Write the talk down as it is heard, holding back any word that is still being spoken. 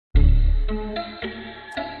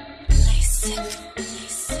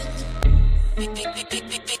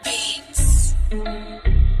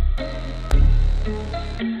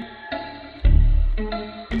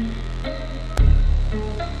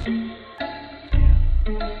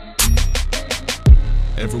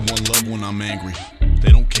Everyone love when I'm angry. They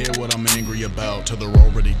don't care what I'm angry about, till they're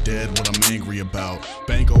already dead what I'm angry about.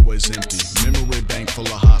 Bank always empty, memory bank full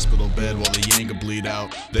of hospital bed while the anger bleed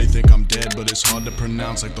out. They think I'm dead, but it's hard to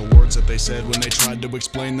pronounce like the words that they said when they tried to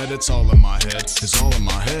explain that it's all in my head. It's all in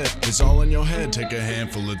my head, it's all in your head. Take a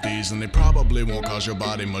handful of these and they probably won't cause your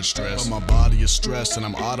body much stress. But my body is stressed and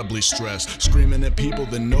I'm audibly stressed, screaming at people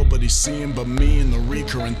that nobody's seeing but me. And the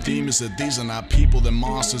recurring theme is that these are not people, they're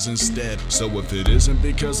monsters instead. So if it isn't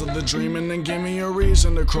because of the dreaming, then give me a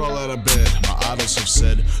reason to crawl out of bed. My idols have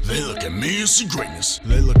said, they look at me and see greatness.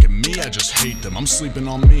 They look at me, I just hate them. I'm sleeping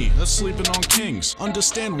on me, that's sleeping on kings.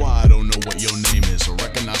 Understand why I don't know what your name is or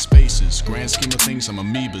recognize faces. Grand scheme of things, I'm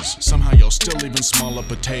amoebas. Somehow y'all still even smaller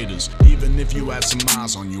potatoes. Even if you add some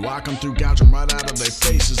eyes on you, I come through, gouge them right out of their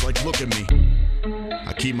faces like, look at me.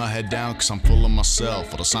 I keep my head down cause I'm full of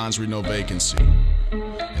myself. All the signs read no vacancy.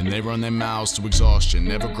 And they run their mouths to exhaustion,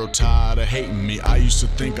 never grow tired of hating me. I used to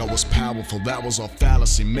think I was powerful, that was all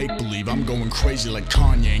fallacy, make-believe. I'm going crazy like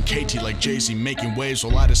Kanye and KT like Jay-Z, making waves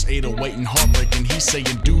while I just 808 and heartbreaking. He's saying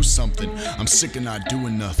do something, I'm sick of not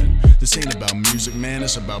doing nothing. This ain't about music, man,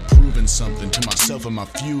 it's about proving something to myself and my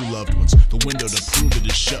few loved ones. The window to prove it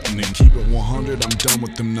is shutting, and keep it 100, I'm done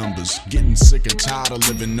with them numbers. Getting sick and tired of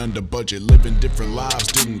living under budget, living different lives,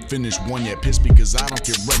 didn't finish one yet. Pissed because I don't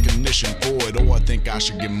get recognition for it, or I think I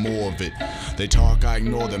should get more of it. They talk, I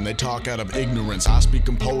ignore them, they talk out of ignorance. I speak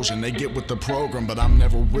composure, they get with the program, but I'm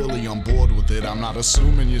never really on board with it. I'm not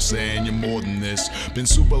assuming you're saying you're more than this. Been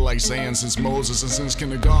super like Saiyan since Moses and since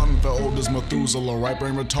kindergarten. Felt old as Methuselah, right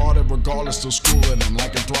brain retarded regardless, still schooling. I'm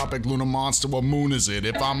like anthropic lunar monster, what moon is it?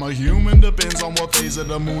 If I'm a human, depends on what phase of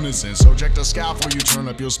the moon is in. So check the sky before you turn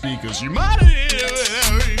up your speakers. You might